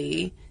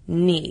really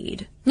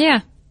need.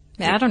 Yeah.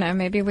 I don't know.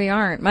 Maybe we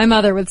aren't. My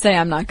mother would say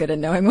I'm not good at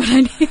knowing what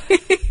I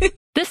need.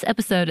 This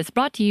episode is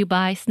brought to you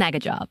by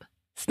Snagajob.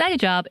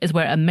 Snagajob is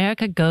where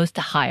America goes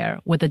to hire,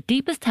 with the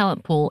deepest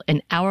talent pool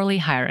in hourly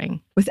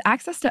hiring. With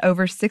access to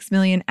over 6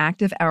 million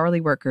active hourly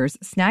workers,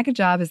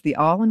 Snagajob is the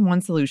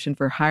all-in-one solution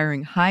for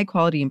hiring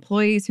high-quality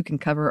employees who can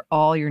cover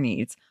all your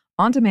needs.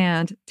 On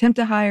demand, temp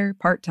to hire,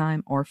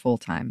 part-time, or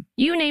full-time.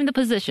 You name the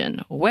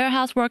position: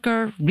 warehouse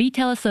worker,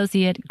 retail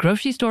associate,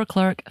 grocery store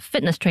clerk,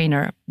 fitness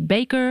trainer,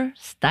 baker,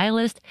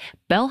 stylist,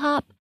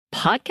 bellhop,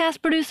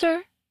 podcast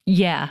producer.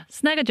 Yeah,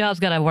 Snagajob's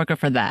got a worker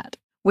for that.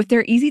 With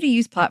their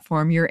easy-to-use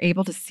platform, you're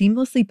able to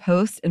seamlessly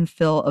post and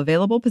fill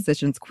available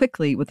positions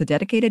quickly with a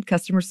dedicated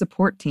customer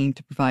support team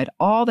to provide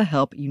all the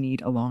help you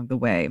need along the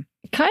way.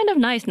 Kind of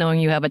nice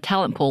knowing you have a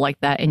talent pool like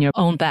that in your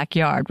own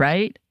backyard,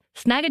 right?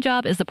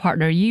 Snagajob is the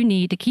partner you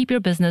need to keep your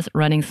business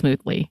running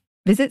smoothly.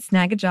 Visit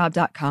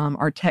snagajob.com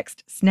or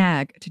text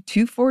SNAG to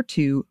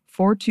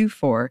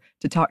 242-424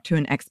 to talk to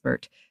an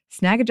expert.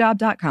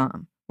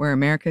 Snagajob.com, where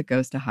America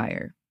goes to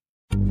hire.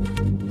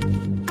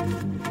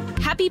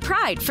 Happy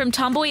Pride from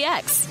Tomboy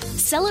X,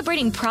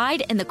 celebrating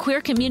pride and the queer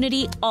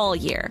community all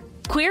year.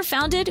 Queer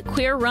founded,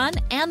 queer run,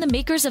 and the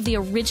makers of the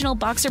original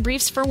boxer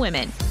briefs for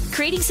women,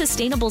 creating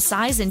sustainable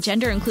size and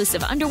gender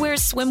inclusive underwear,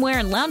 swimwear,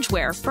 and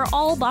loungewear for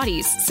all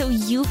bodies so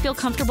you feel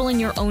comfortable in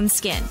your own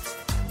skin.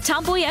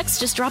 Tomboy X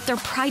just dropped their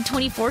Pride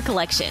 24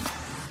 collection,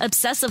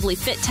 obsessively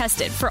fit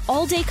tested for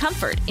all day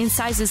comfort in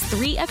sizes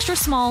 3 extra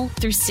small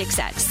through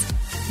 6X.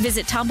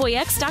 Visit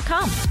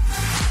tomboyx.com.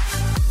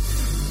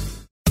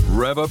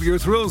 Rev up your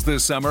thrills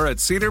this summer at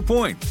Cedar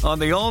Point on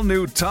the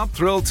all-new Top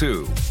Thrill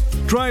 2.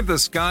 Drive the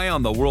sky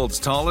on the world's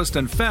tallest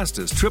and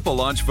fastest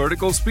triple-launch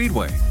vertical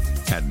speedway.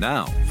 And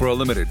now, for a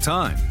limited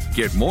time,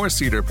 get more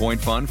Cedar Point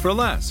fun for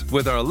less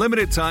with our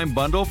limited time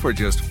bundle for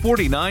just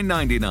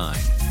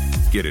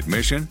 $49.99. Get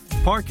admission,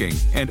 parking,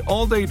 and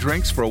all-day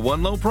drinks for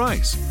one low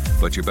price.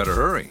 But you better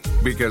hurry,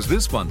 because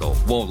this bundle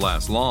won't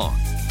last long.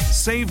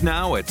 Save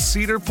now at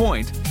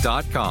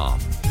cedarpoint.com.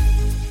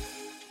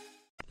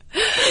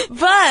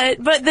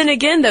 But then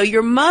again, though,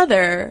 your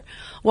mother,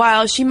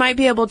 while she might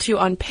be able to,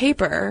 on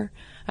paper,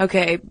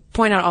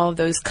 point out all of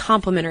those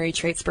complementary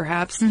traits,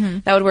 perhaps,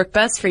 that would work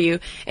best for you.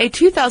 A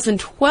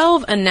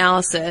 2012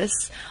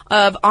 analysis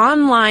of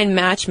online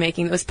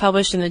matchmaking that was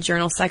published in the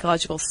journal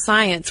Psychological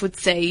Science would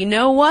say, you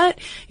know what?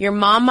 Your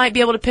mom might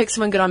be able to pick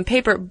someone good on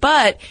paper,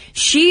 but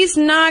she's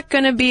not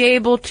going to be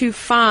able to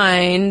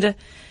find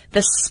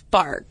the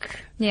spark.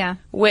 Yeah.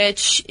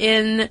 Which,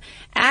 in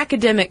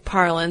academic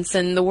parlance,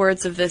 in the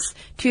words of this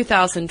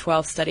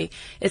 2012 study,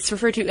 it's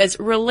referred to as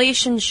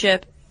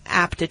relationship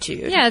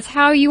aptitude. Yeah, it's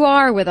how you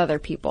are with other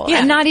people. Yeah.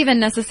 And not even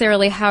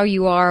necessarily how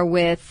you are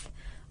with,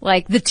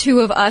 like, the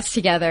two of us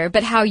together,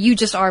 but how you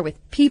just are with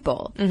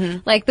people. Mm-hmm.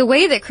 Like, the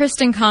way that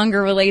Kristen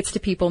Conger relates to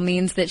people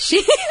means that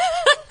she...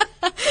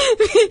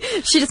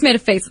 She just made a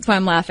face. That's why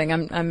I'm laughing.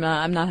 I'm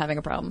not having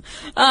a problem.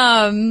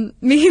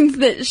 Means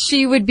that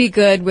she would be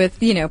good with,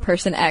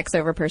 person X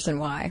over person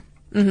Y.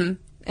 Mm-hmm.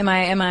 Am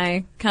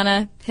I kind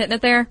of hitting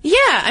it there?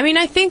 Yeah. I mean,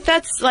 I think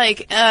that's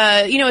like,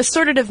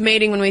 assortative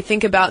mating when we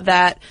think about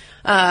that.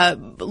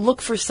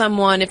 Look for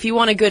someone, if you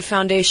want a good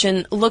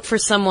foundation, look for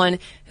someone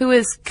who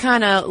is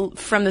kind of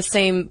from the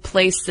same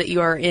place that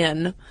you are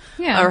in.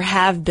 Yeah. Or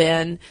have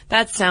been.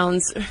 That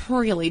sounds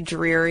really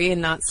dreary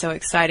and not so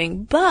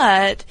exciting,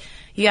 but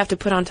you have to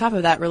put on top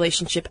of that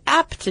relationship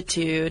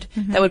aptitude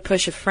that would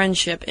push a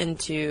friendship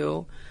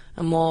into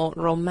a more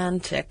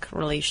romantic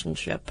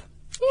relationship.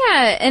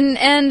 Yeah,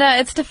 and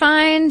it's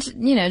defined,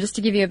 just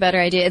to give you a better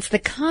idea, it's the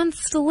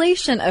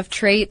constellation of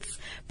traits,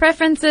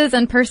 preferences,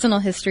 and personal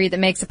history that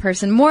makes a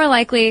person more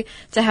likely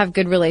to have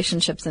good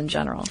relationships in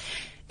general.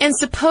 And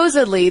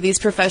supposedly, these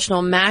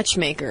professional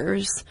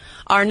matchmakers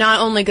are not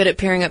only good at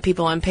pairing up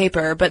people on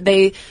paper, but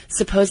they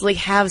supposedly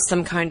have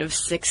some kind of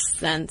sixth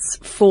sense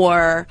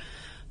for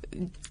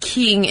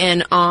keying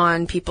in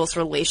on people's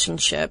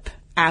relationship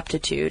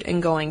aptitude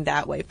and going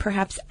that way,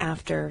 perhaps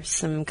after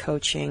some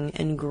coaching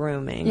and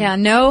grooming. Yeah,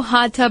 no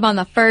hot tub on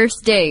the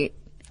first date.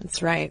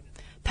 That's right.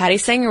 Patty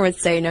Singer would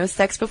say no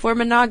sex before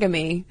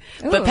monogamy.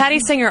 Ooh. But Patty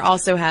Singer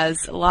also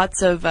has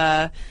lots of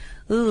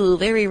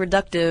very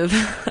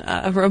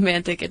reductive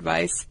romantic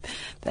advice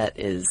that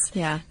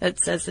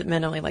says that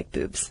men only like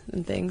boobs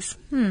and things.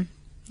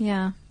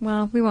 Yeah,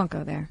 well, we won't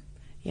go there.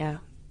 Yeah.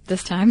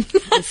 This time.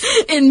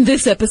 In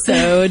this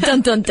episode.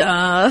 Dun dun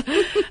dun.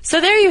 So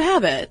there you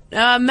have it.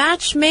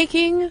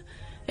 Matchmaking.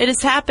 It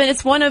has happened.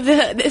 It's one of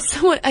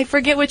I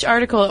forget which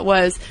article it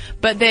was,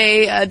 but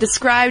they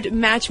described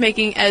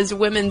matchmaking as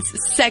women's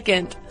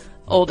second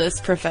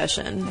oldest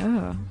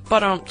profession.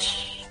 Oh.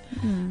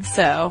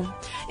 So,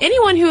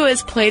 anyone who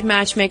has played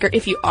matchmaker,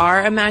 if you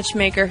are a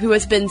matchmaker who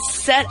has been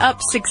set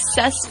up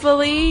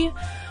successfully,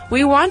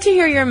 we want to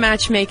hear your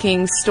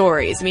matchmaking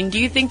stories. I mean, do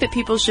you think that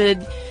people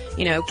should,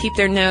 keep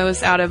their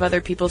nose out of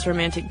other people's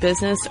romantic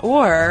business?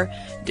 Or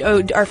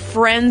are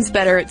friends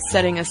better at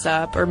setting us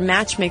up, or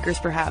matchmakers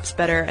perhaps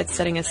better at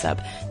setting us up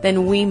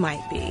than we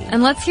might be?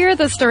 And let's hear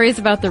the stories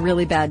about the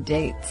really bad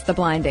dates, the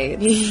blind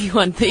dates. You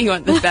want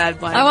the bad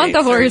blind I want dates,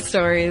 the horror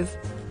stories.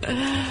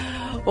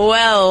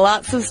 Well,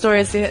 lots of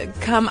stories to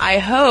come, I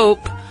hope.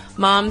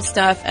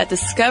 Momstuff at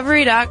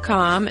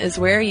Discovery.com is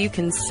where you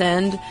can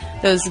send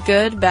those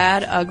good,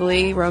 bad,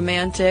 ugly,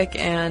 romantic,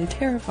 and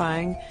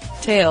terrifying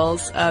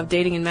tales of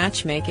dating and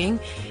matchmaking.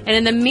 And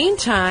in the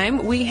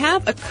meantime, we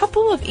have a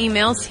couple of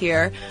emails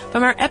here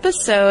from our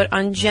episode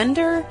on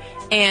gender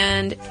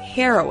and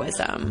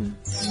heroism.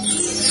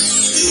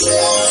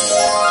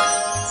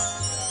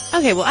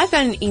 Okay, well, I've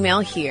got an email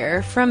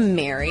here from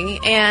Mary,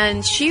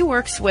 and she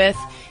works with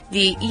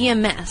the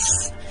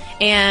EMS.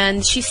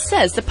 And she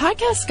says, the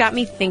podcast got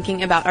me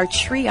thinking about our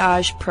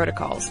triage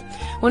protocols.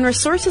 When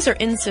resources are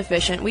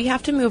insufficient, we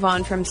have to move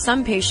on from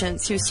some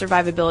patients whose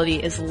survivability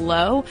is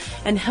low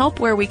and help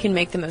where we can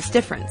make the most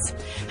difference.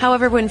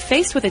 However, when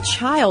faced with a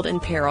child in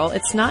peril,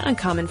 it's not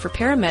uncommon for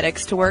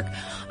paramedics to work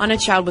on a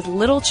child with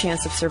little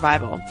chance of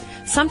survival.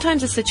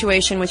 Sometimes a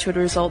situation which would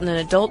result in an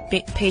adult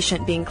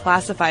patient being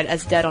classified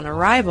as dead on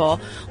arrival,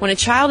 when a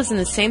child is in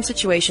the same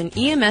situation,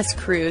 EMS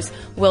crews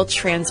will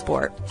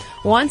transport.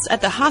 Once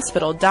at the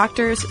hospital,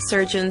 doctors,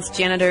 surgeons,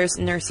 janitors,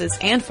 nurses,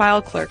 and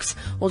file clerks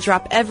will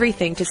drop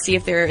everything to see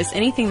if there is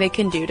anything they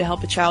can do to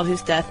help a child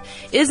whose death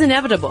is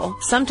inevitable,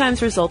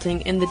 sometimes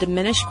resulting in the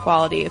diminished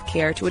quality of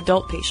care to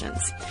adult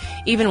patients.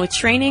 Even with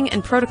training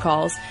and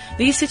protocols,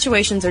 these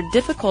situations are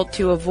difficult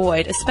to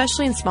avoid,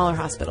 especially in smaller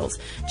hospitals.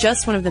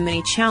 Just one of the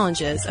many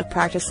challenges of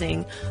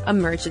practicing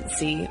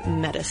emergency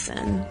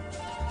medicine.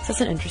 So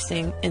that's an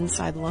interesting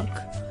inside look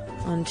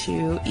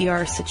onto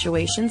ER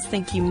situations.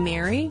 Thank you,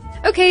 Mary.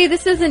 Okay,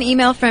 this is an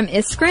email from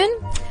Iskrin,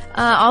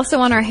 also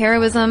on our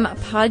Heroism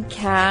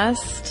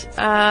podcast.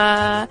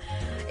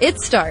 It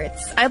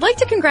starts. I'd like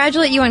to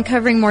congratulate you on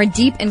covering more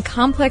deep and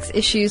complex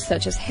issues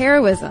such as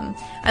heroism.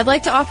 I'd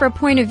like to offer a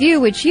point of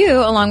view which you,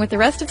 along with the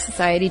rest of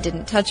society,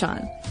 didn't touch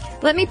on.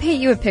 Let me paint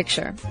you a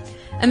picture.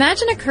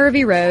 Imagine a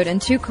curvy road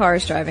and two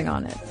cars driving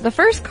on it. The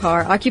first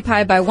car,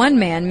 occupied by one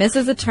man,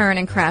 misses a turn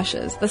and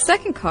crashes. The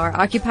second car,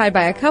 occupied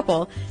by a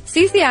couple,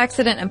 sees the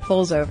accident and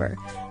pulls over.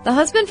 The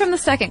husband from the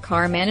second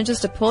car manages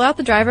to pull out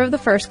the driver of the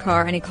first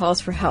car and he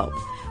calls for help.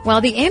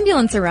 While the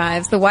ambulance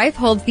arrives, the wife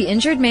holds the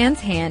injured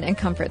man's hand and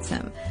comforts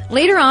him.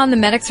 Later on, the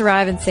medics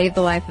arrive and save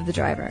the life of the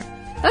driver.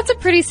 That's a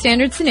pretty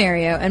standard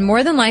scenario, and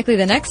more than likely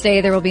the next day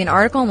there will be an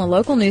article in the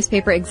local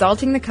newspaper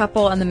exalting the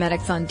couple and the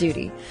medics on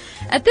duty.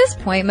 At this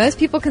point, most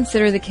people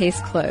consider the case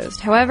closed.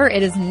 However,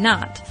 it is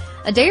not.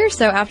 A day or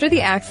so after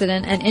the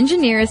accident, an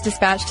engineer is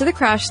dispatched to the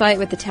crash site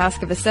with the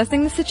task of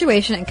assessing the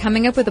situation and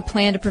coming up with a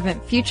plan to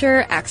prevent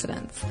future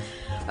accidents.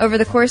 Over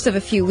the course of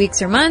a few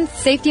weeks or months,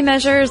 safety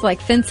measures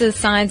like fences,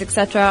 signs,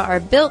 etc. are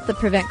built that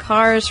prevent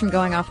cars from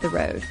going off the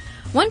road.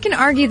 One can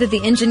argue that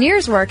the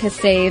engineer's work has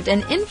saved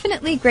an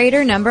infinitely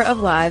greater number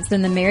of lives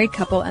than the married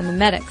couple and the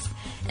medics.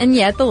 And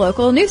yet the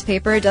local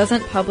newspaper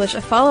doesn't publish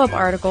a follow-up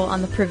article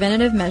on the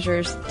preventative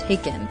measures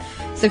taken.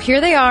 So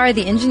here they are,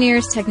 the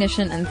engineers,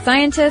 technicians, and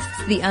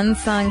scientists, the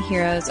unsung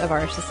heroes of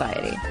our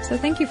society. So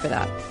thank you for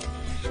that.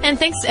 And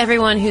thanks to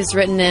everyone who's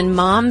written in.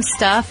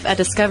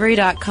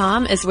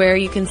 momstuff@discovery.com is where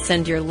you can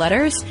send your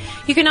letters.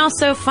 You can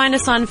also find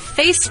us on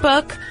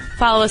Facebook,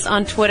 follow us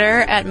on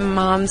Twitter at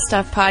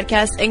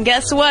momstuffpodcast, and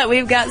guess what?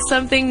 We've got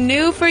something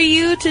new for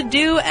you to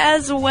do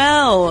as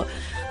well.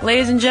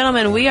 Ladies and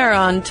gentlemen, we are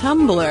on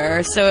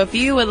Tumblr, so if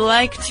you would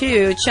like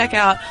to check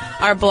out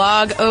our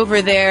blog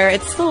over there,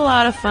 it's a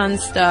lot of fun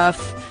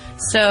stuff.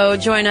 So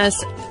join us.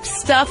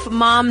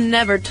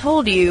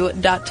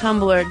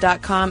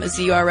 StuffMomNeverToldYou.tumblr.com is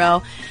the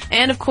URL.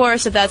 And of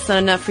course, if that's not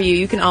enough for you,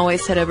 you can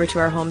always head over to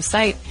our home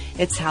site.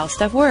 It's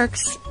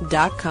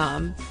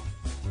HowStuffWorks.com.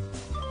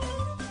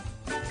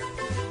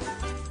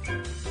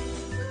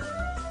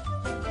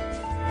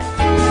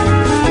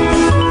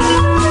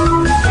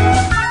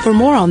 For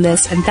more on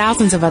this and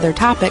thousands of other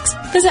topics,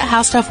 visit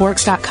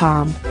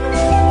HowStuffWorks.com.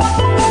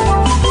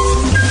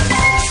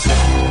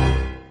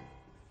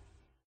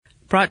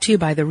 Brought to you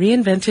by the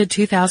reinvented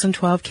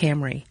 2012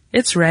 Camry.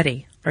 It's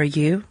ready. Are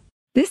you?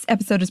 This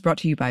episode is brought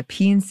to you by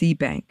PNC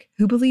Bank,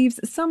 who believes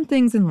some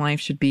things in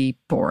life should be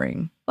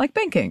boring, like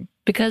banking.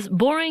 Because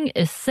boring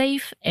is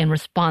safe and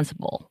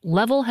responsible,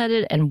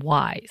 level-headed and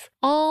wise.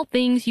 All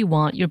things you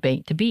want your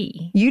bank to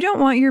be. You don't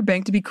want your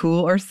bank to be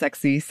cool or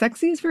sexy.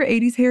 Sexy is for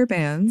 80s hair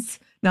bands,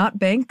 not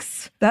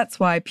banks. That's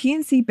why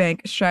PNC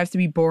Bank strives to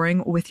be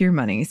boring with your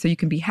money so you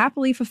can be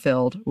happily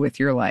fulfilled with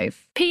your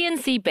life.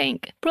 PNC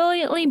Bank,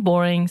 brilliantly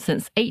boring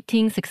since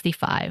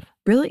 1865.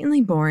 Brilliantly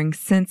Boring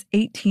Since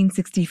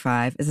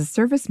 1865 is a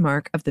service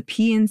mark of the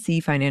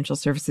PNC Financial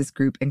Services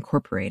Group,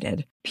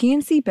 Incorporated.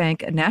 PNC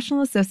Bank, a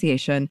National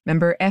Association,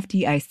 member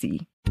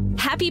FDIC.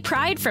 Happy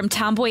Pride from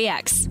Tomboy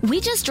X. We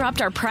just dropped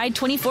our Pride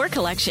 24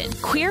 collection.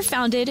 Queer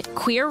founded,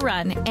 queer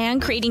run,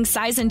 and creating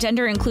size and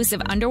gender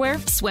inclusive underwear,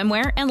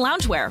 swimwear, and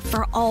loungewear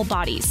for all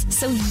bodies,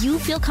 so you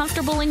feel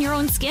comfortable in your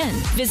own skin.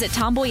 Visit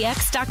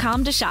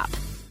tomboyx.com to shop.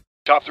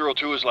 Top Thrill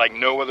 2 is like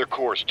no other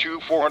course. 2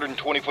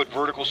 420-foot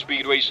vertical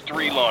speedways,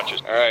 3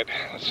 launches. All right,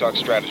 let's talk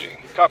strategy.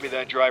 Copy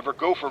that, driver.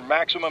 Go for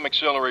maximum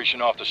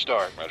acceleration off the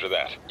start. Roger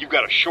that. You've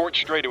got a short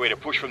straightaway to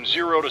push from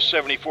 0 to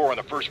 74 on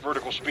the first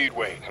vertical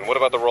speedway. And what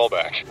about the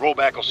rollback?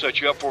 Rollback will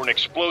set you up for an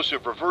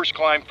explosive reverse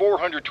climb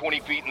 420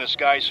 feet in the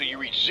sky so you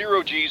reach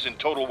 0 G's in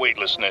total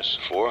weightlessness.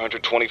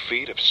 420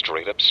 feet of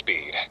straight-up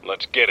speed.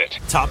 Let's get it.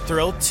 Top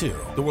Thrill 2,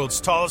 the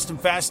world's tallest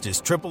and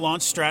fastest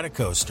triple-launch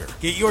stratocoaster.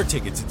 Get your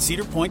tickets at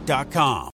cedarpoint.com.